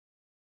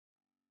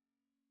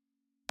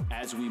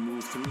As we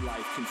move through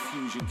life,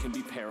 confusion can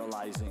be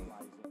paralyzing.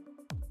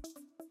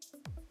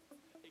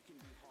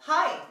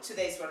 Hi,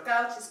 today's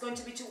workout is going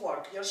to be to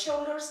work your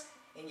shoulders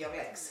and your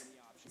legs.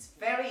 It's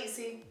very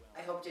easy,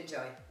 I hope you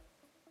enjoy.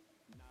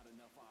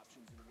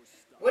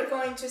 We're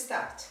going to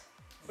start.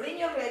 Bring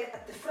your leg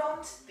at the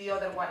front, the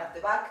other one at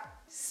the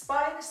back,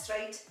 spine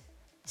straight,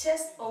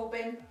 chest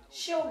open,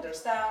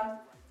 shoulders down,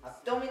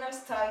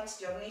 abdominals tight,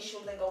 your knees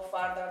shouldn't go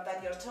farther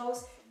than your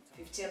toes,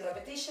 15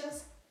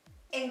 repetitions,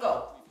 and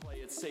go. Play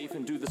it safe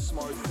and do the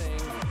smart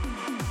thing,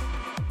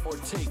 or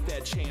take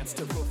that chance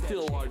to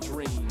fulfill our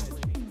dream.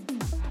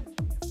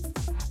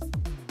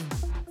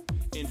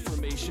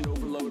 Information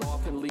overload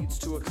often leads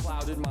to a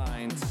clouded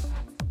mind.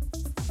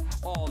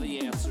 All the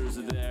answers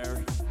are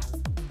there.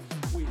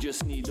 We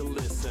just need to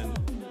listen.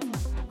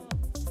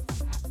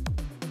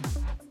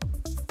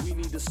 We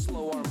need to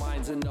slow our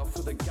minds enough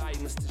for the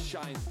guidance to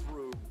shine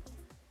through.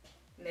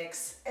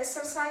 Next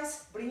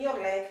exercise, bring your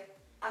leg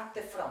at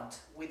the front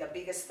with a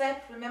big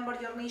step. Remember,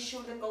 your knees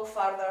shouldn't go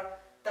farther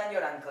than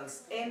your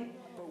ankles. And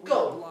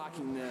go. We are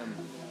blocking them.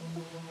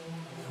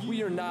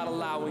 We are not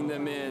allowing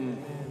them in.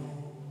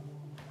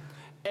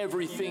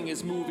 Everything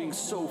is moving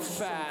so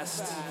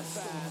fast.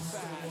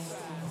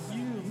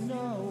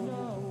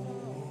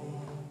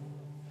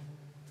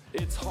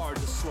 It's hard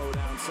to slow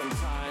down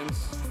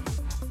sometimes.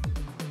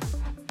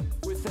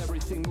 With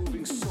everything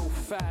moving so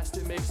fast,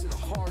 it makes it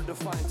hard to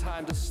find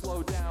time to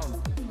slow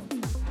down.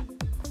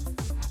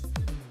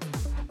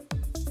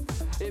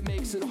 It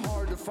makes it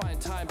hard to find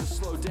time to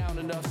slow down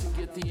enough to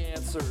get the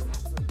answer.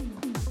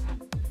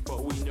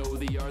 But we know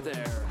they are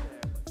there.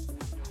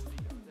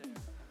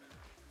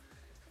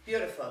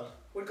 Beautiful.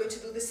 We're going to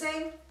do the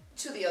same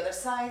to the other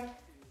side.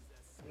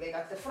 Leg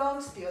at the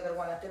front, the other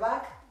one at the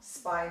back,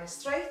 spine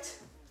straight.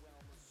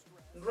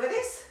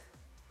 Ready?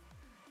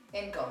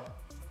 And go.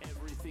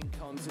 Everything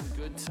comes in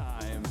good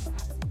time.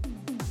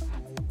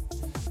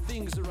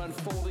 Things are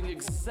unfolding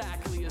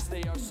exactly as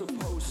they are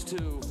supposed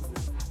to.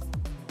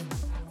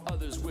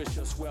 Others wish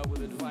us well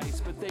with advice,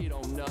 but they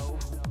don't know.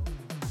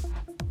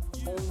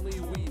 Only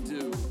we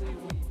do.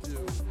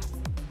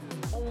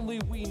 Only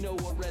we know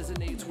what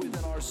resonates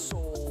within our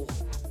soul.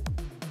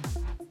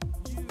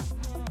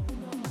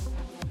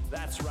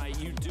 That's right,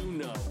 you do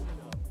know.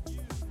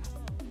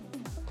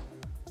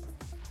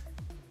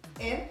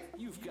 And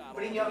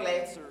bring your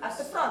leg at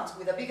the front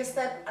with a big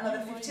step,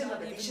 another 15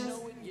 repetitions.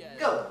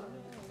 Go.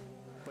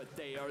 But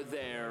they are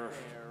there.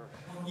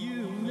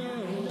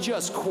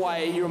 Just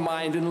quiet your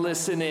mind and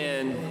listen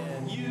in.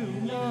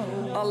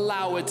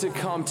 Allow it to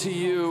come to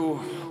you.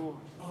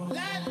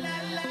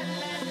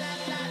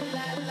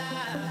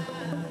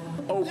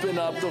 Open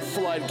up the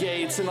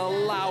floodgates and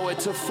allow it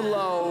to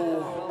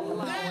flow.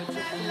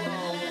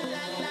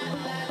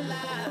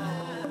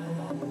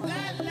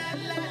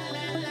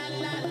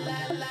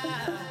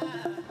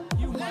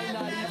 You might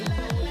not even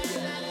know it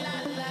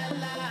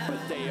yet,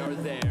 but they are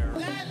there.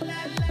 You might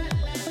not even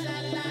know it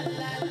yet.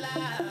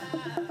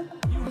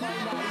 You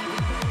might not even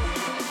know it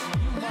yet.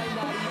 You might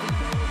not even know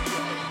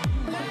it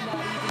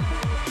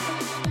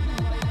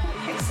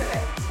yet.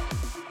 Excellent.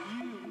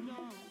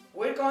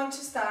 We're going to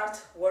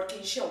start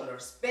working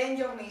shoulders. Bend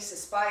your knees,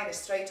 spine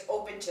straight,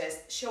 open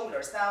chest,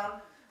 shoulders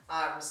down,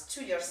 arms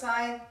to your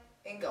side,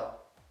 and go.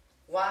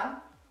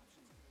 1.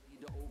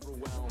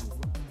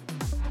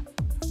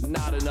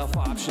 Not enough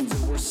options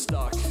and we're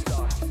stuck.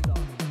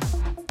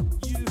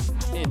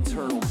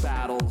 Internal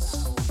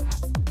battles.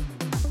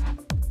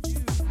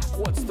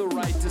 What's the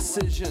right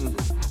decision?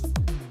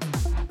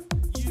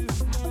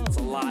 It's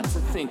a lot to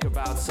think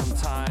about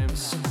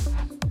sometimes.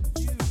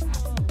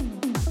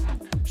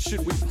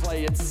 Should we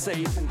play it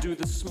safe and do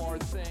the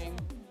smart thing?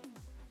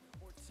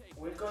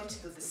 We're going to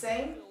do the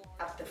same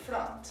at the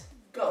front.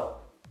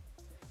 Go.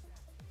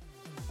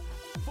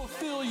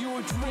 Fulfill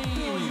your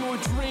dream, your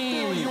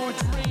dream, your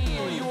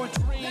dream, your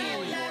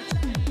dream.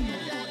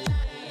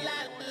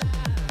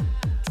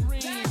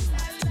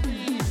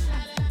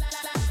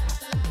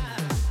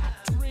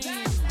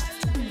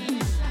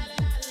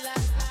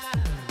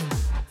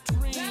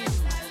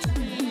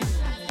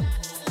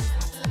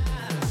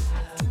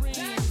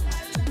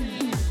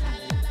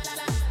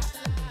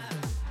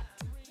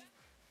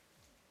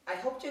 I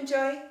hope you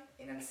enjoy,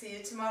 and I'll see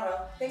you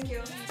tomorrow. Thank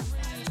you.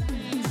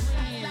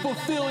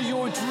 Fulfill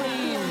your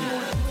dream.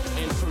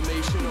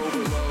 Information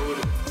overload.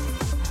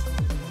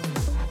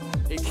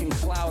 It can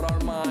cloud our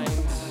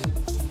minds.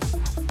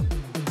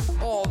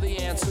 All the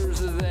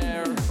answers are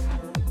there.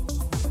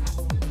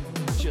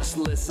 Just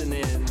listen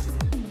in.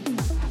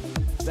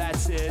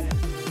 That's it.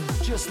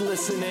 Just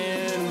listen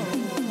in.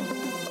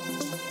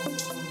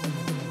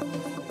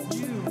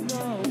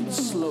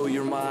 Slow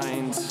your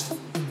mind.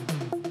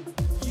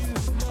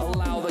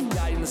 Allow the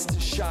guidance to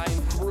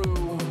shine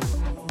through.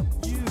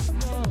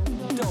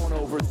 Don't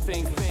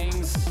overthink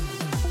things.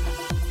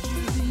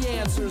 The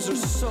answers are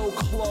so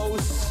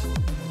close.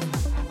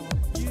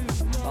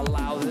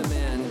 Allow them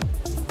in.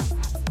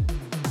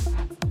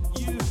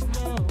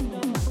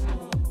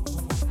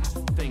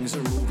 Things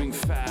are moving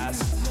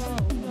fast.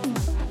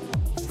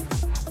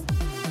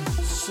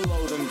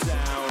 Slow them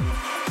down.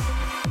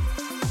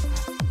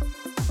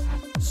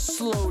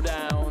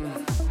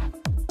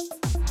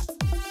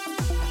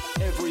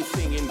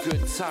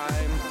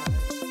 time.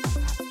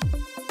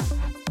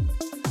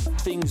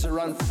 Things are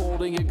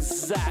unfolding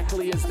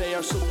exactly as they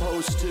are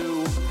supposed to.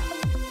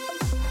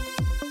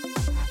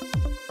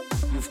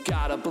 You've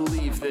gotta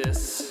believe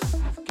this.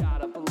 You've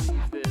gotta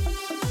believe this.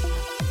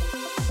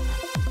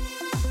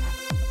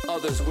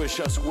 Others wish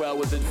us well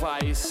with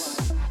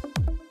advice,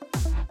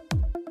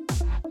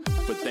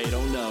 but they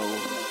don't know.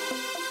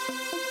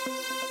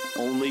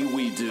 Only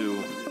we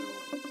do.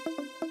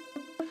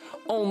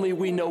 Only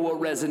we know what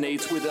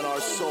resonates within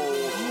our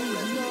soul.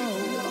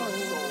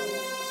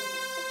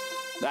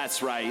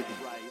 That's right.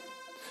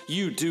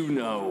 You do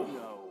know.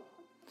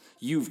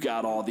 You've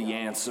got all the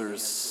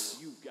answers.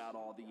 You've got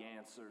all the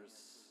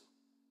answers.